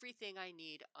everything I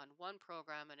need on one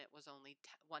program, and it was only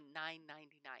 $9.99.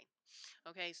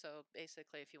 Okay, so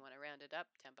basically, if you want to round it up,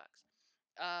 $10.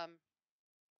 Um,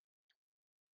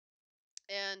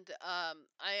 and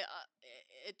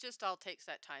it just all takes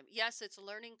that time. Yes, it's a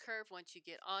learning curve once you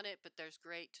get on it, but there's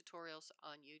great tutorials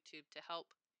on YouTube to help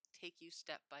take you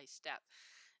step by step.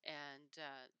 And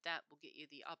that will get you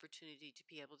the opportunity to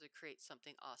be able to create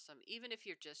something awesome, even if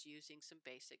you're just using some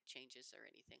basic changes or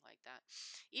anything like that.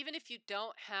 Even if you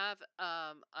don't have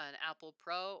an Apple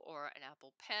Pro or an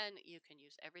Apple Pen, you can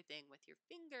use everything with your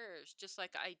fingers, just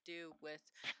like I do with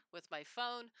my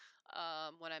phone.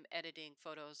 When I'm editing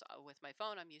photos with my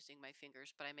phone, I'm using my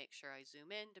fingers, but I make sure I zoom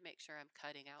in to make sure I'm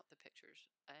cutting out the pictures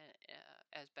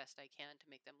as best I can to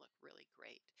make them look really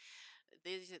great.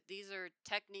 These are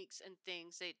techniques and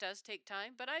things. It does take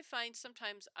time, but I find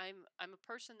sometimes I'm a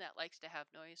person that likes to have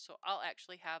noise, so I'll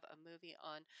actually have a movie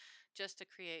on just to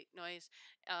create noise,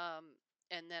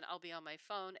 and then I'll be on my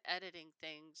phone editing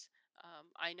things.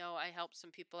 I know I helped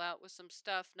some people out with some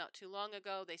stuff not too long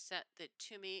ago. They sent it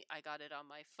to me. I got it on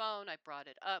my phone. I brought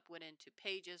it up, went into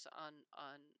Pages on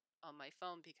my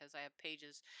phone because I have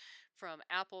Pages from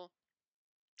Apple,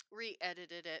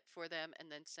 re-edited it for them, and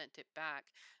then sent it back.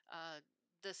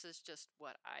 This is just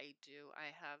what I do.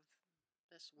 I have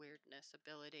this weirdness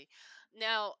ability.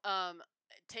 Now,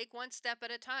 take one step at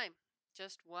a time.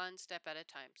 Just one step at a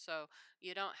time. So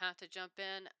you don't have to jump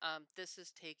in. This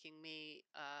is taking me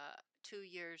 2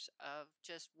 years of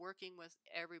just working with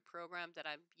every program that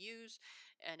I've used,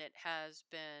 and it has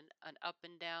been an up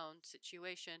and down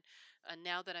situation. And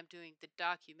now that I'm doing the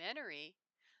documentary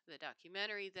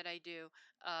that I do,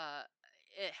 uh,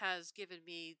 it has given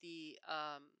me the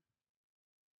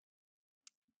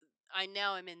I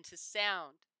now am into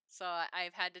sound. So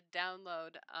I've had to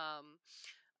download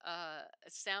a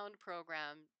sound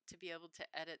program to be able to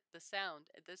edit the sound.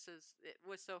 It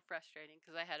was so frustrating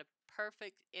because I had a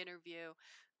perfect interview,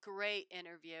 great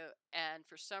interview, and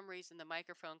for some reason the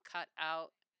microphone cut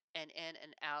out and in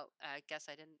and out. I guess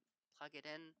I didn't plug it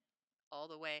in all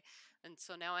the way. And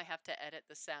so now I have to edit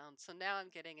the sound. So now I'm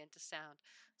getting into sound.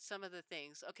 Some of the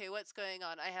things. Okay, what's going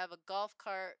on? I have a golf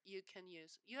cart you can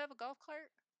use. You have a golf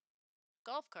cart?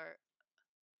 Golf cart.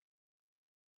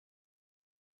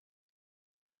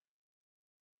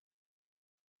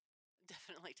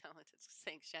 Definitely talented.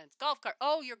 Thanks, Chance. Golf cart.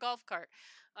 Oh, your golf cart.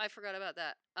 I forgot about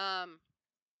that.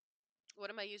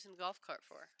 What am I using the golf cart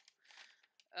for?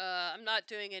 I'm not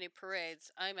doing any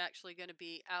parades. I'm actually going to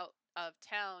be out of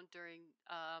town during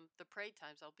the parade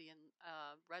times. I'll be in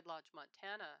Red Lodge,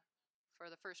 Montana for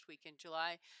the first week in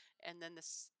July. And then the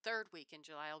third week in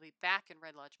July, I'll be back in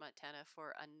Red Lodge, Montana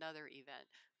for another event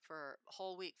for a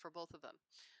whole week for both of them.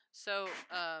 So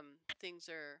things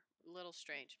are a little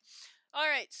strange. All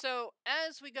right, so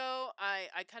as we go,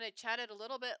 I kind of chatted a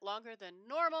little bit longer than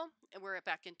normal, and we're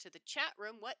back into the chat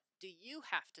room. What do you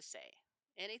have to say?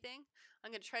 Anything?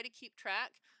 I'm going to try to keep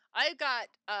track. I've got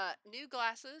new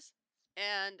glasses,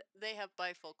 and they have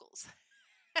bifocals.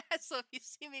 So if you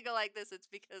see me go like this, it's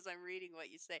because I'm reading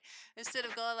what you say. Instead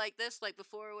of going like this, like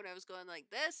before when I was going like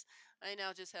this, I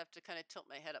now just have to kind of tilt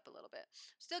my head up a little bit.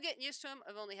 Still getting used to them.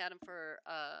 I've only had them for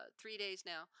 3 days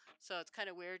now, so it's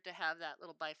kind of weird to have that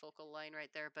little bifocal line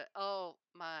right there. But oh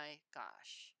my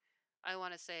gosh, I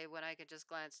want to say when I can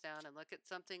just glance down and look at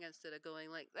something instead of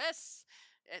going like this,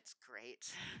 it's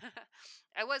great.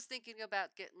 I was thinking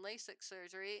about getting LASIK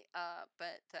surgery,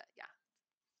 but yeah,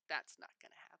 that's not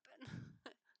going to happen.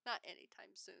 Not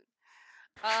anytime soon.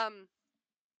 Um,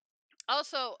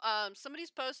 Also,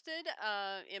 somebody's posted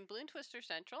in Balloon Twister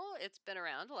Central. It's been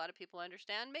around. A lot of people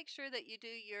understand. Make sure that you do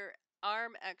your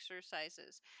arm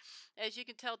exercises. As you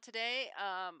can tell today,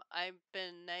 I've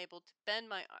been able to bend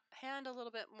my hand a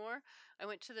little bit more. I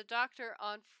went to the doctor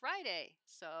on Friday,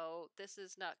 so this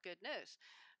is not good news.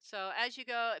 So as you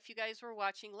go, if you guys were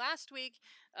watching last week,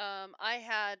 I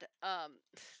had I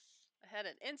had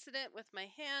an incident with my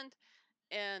hand,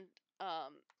 and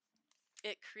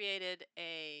it created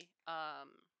a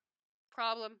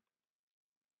problem,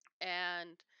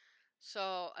 and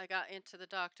so I got into the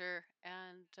doctor,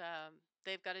 and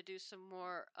they've got to do some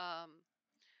more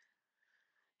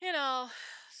you know,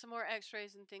 some more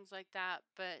x-rays and things like that.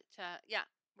 But yeah,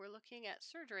 we're looking at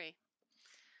surgery.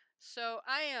 So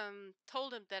I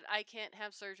told him that I can't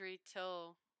have surgery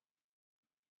till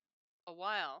a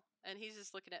while, and he's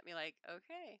just looking at me like,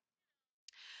 okay.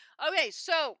 Okay,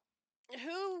 so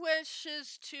who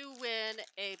wishes to win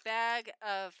a bag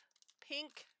of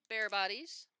pink bear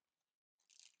bodies?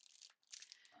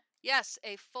 Yes,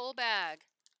 a full bag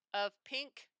of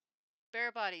pink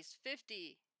bear bodies.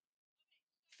 50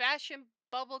 fashion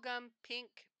bubblegum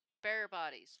pink bear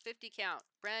bodies. 50 count.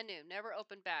 Brand new. Never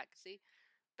opened bag. See?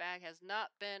 Bag has not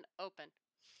been opened.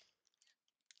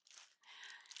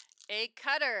 A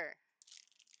cutter.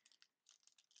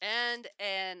 And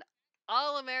an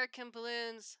All American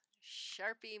Balloons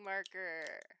Sharpie marker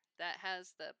that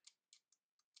has the,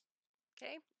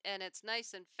 okay, and it's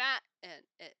nice and fat, and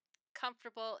it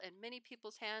comfortable in many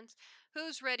people's hands.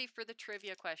 Who's ready for the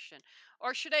trivia question?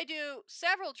 Or should I do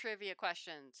several trivia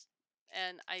questions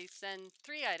and I send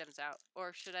 3 items out?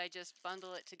 Or should I just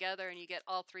bundle it together and you get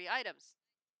all 3 items?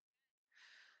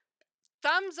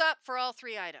 Thumbs up for all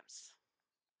 3 items.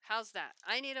 How's that?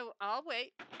 I'll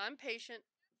wait. I'm patient.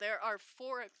 There are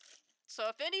 4. So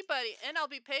if anybody, and I'll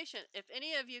be patient, if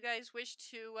any of you guys wish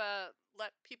to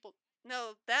let people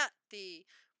know that the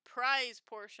prize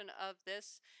portion of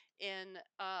this in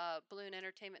Balloon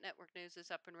Entertainment Network News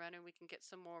is up and running, we can get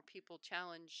some more people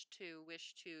challenged to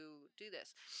wish to do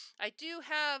this. I do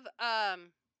have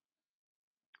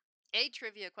a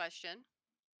trivia question.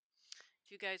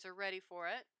 If you guys are ready for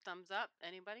it, thumbs up.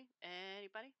 Anybody?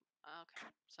 Anybody?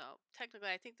 Okay. So technically,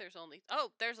 I think there's only.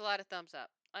 Oh, there's a lot of thumbs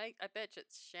up. I bet you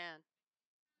it's Shan.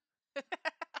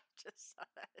 Just saw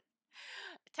that.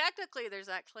 Technically, there's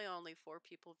actually only 4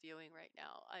 people viewing right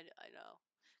now. I know.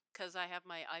 Because I have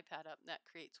my iPad up and that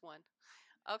creates 1.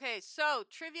 Okay, so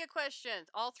trivia questions.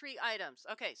 All 3 items.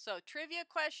 Okay, so trivia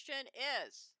question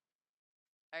is.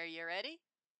 Are you ready?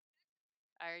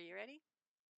 Are you ready?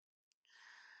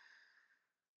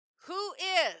 Who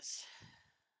is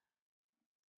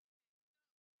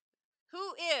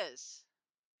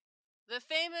the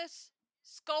famous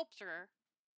sculptor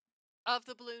of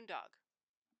the balloon dog?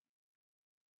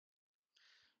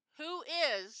 Who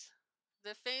is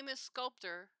the famous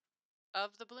sculptor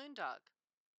of the balloon dog?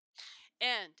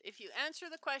 And if you answer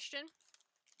the question,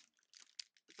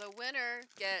 the winner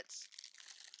gets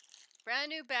a brand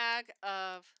new bag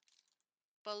of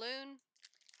balloon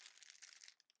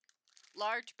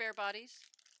large bear bodies,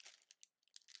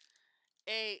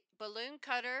 a balloon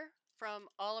cutter from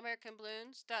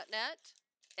allamericanballoons.net,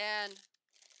 and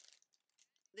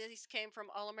these came from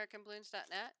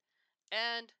allamericanballoons.net,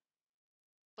 and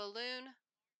balloon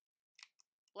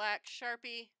black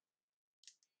Sharpie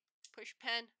push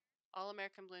pen,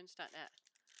 allamericanballoons.net.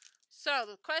 So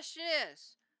the question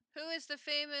is, who is the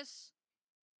famous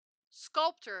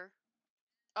sculptor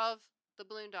of the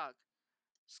balloon dog?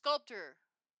 Sculptor.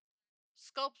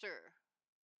 Sculptor.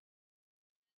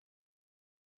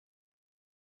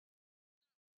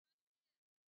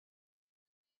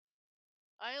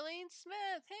 Eileen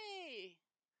Smith. Hey,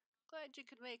 glad you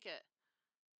could make it.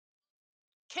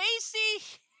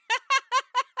 Casey.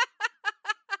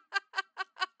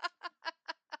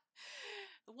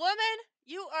 Woman,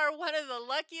 you are one of the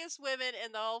luckiest women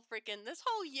in the whole freaking this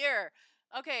whole year.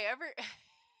 Okay,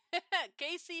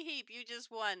 Casey Heap, you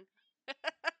just won.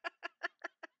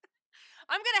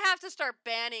 I'm gonna have to start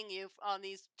banning you on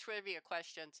these trivia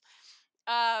questions.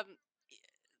 Um,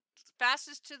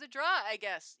 fastest to the draw, I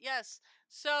guess. Yes.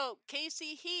 So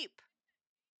Casey Heap,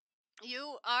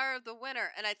 you are the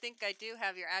winner, and I think I do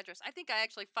have your address. I think I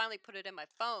actually finally put it in my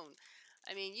phone.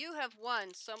 I mean, you have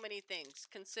won so many things.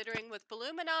 Considering with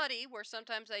Balluminati, where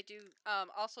sometimes I do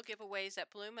also giveaways at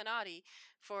Balluminati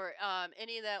for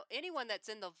anyone that's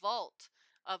in the vault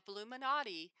of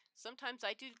Balluminati. Sometimes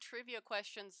I do trivia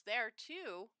questions there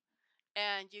too,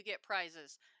 and you get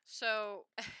prizes. So,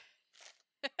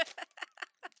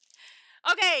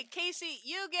 okay, Casey,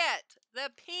 you get the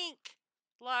pink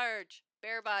large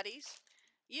bear bodies.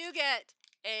 You get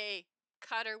a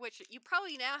cutter, which you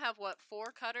probably now have, what,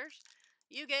 4 cutters?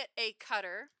 You get a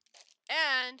cutter,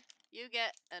 and you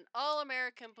get an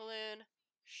all-American balloon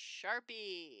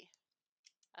Sharpie.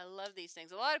 I love these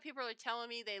things. A lot of people are telling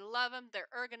me they love them. They're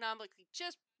ergonomically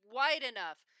just wide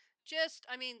enough.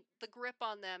 I mean, the grip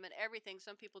on them and everything.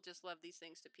 Some people just love these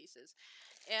things to pieces.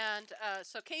 And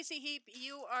so, Casey Heap,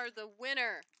 you are the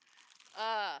winner.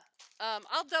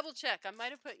 I'll double check. I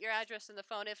might have put your address in the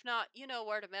phone. If not, you know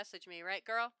where to message me, right,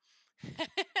 girl?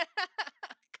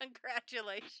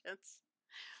 Congratulations.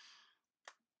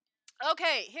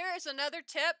 Okay, here is another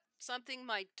tip. Something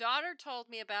my daughter told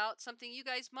me about. Something you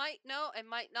guys might know and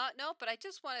might not know, but I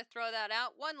just want to throw that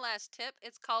out. One last tip.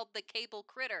 It's called the cable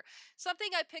critter. Something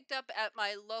I picked up at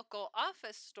my local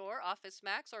office store, Office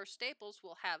Max or Staples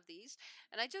will have these.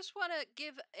 And I just want to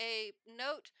give a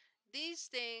note. These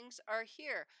things are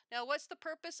here. Now, what's the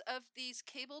purpose of these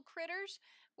cable critters?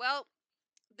 Well,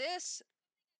 this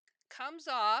comes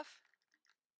off.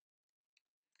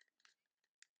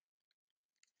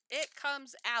 It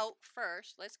comes out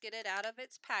first. Let's get it out of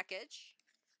its package.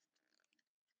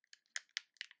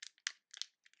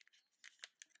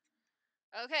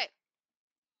 Okay,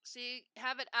 so you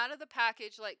have it out of the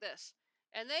package like this.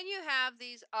 And then you have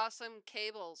these awesome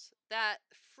cables that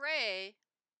fray.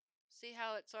 See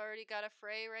how it's already got a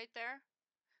fray right there?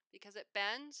 Because it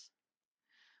bends.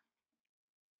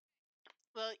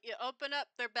 Well, you open up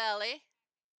their belly.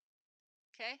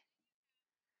 Okay?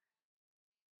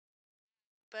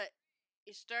 But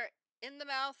You start in the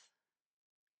mouth,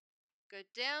 go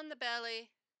down the belly,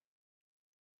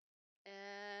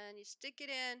 and you stick it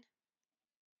in.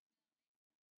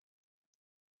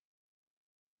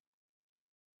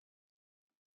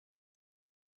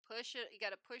 Push it, you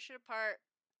got to push it apart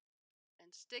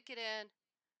and stick it in.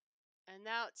 And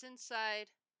now it's inside.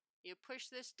 You push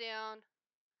this down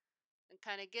and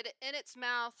kind of get it in its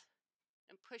mouth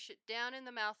and push it down in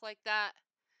the mouth like that.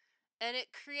 And it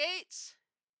creates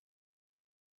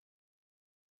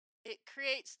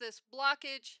this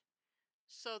blockage,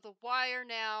 so the wire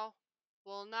now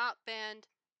will not bend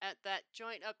at that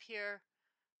joint up here,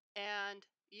 and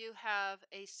you have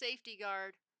a safety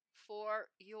guard for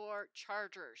your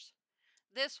chargers.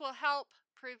 This will help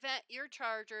prevent your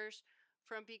chargers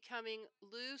from becoming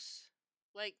loose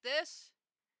like this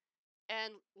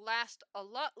and last a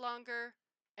lot longer,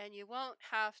 and you won't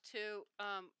have to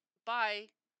buy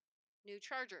new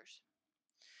chargers.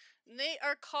 And they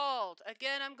are called,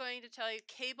 again, I'm going to tell you,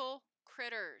 cable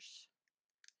critters,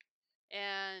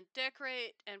 and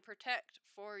decorate and protect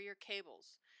for your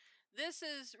cables. This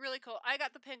is really cool. I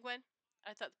got the penguin.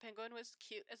 I thought the penguin was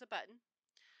cute as a button.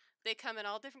 They come in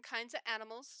all different kinds of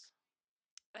animals,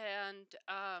 and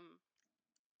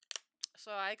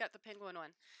so I got the penguin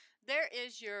one. There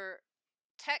is your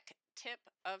tech tip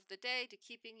of the day to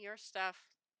keeping your stuff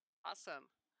awesome.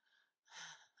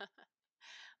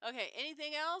 Okay,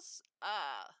 anything else?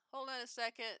 Hold on a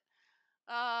second.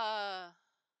 Uh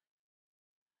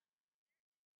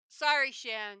Sorry,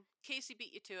 Shan. Casey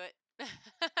beat you to it.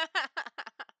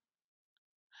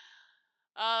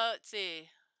 Let's see.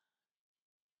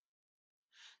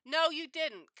 No, you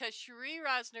didn't, because Cherie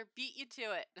Rosner beat you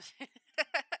to it.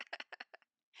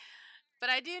 But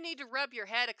I do need to rub your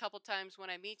head a couple times when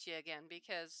I meet you again,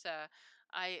 because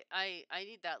I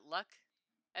need that luck,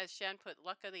 as Shan put,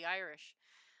 luck of the Irish.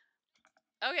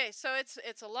 Okay, so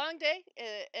it's a long day,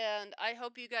 and I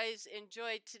hope you guys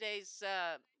enjoyed today's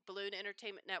Balloon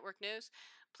Entertainment Network news.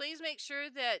 Please make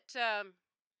sure that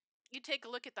you take a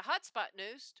look at the hotspot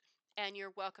news, and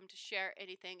you're welcome to share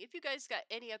anything. If you guys got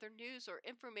any other news or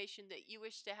information that you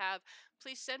wish to have,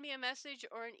 please send me a message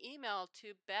or an email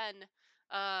to Ben,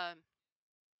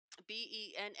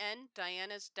 BENN,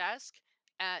 Diana's Desk,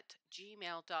 at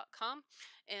gmail.com,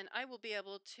 and I will be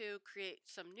able to create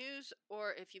some news,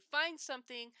 or if you find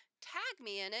something, tag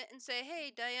me in it and say,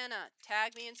 hey, Diana,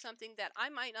 tag me in something that I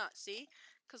might not see,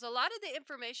 because a lot of the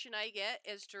information I get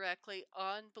is directly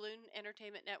on Balloon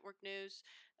Entertainment Network News.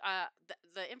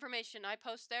 The information I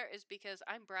post there is because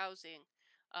I'm browsing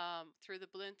through the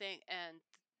balloon thing, and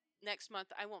next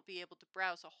month I won't be able to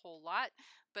browse a whole lot,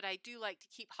 but I do like to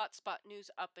keep hotspot news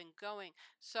up and going.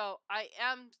 So I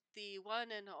am the one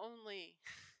and only.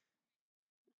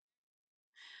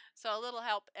 So a little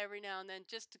help every now and then,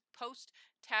 just to post,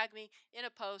 tag me in a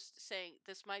post saying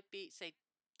this might be, say,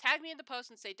 tag me in the post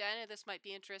and say, Diana, this might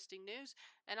be interesting news,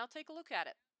 and I'll take a look at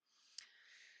it.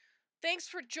 Thanks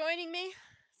for joining me.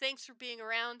 Thanks for being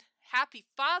around. Happy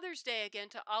Father's Day again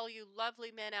to all you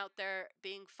lovely men out there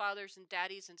being fathers and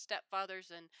daddies and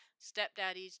stepfathers and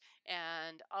stepdaddies,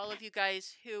 and all of you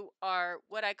guys who are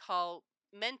what I call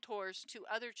mentors to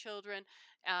other children,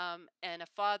 and a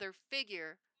father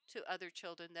figure to other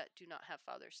children that do not have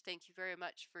fathers. Thank you very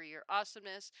much for your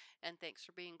awesomeness, and thanks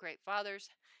for being great fathers.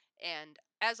 And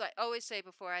as I always say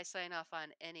before I sign off on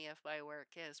any of my work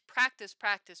is practice,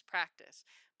 practice, practice,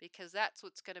 because that's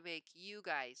what's going to make you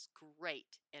guys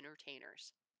great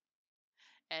entertainers.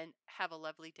 And have a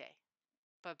lovely day.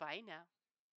 Bye-bye now.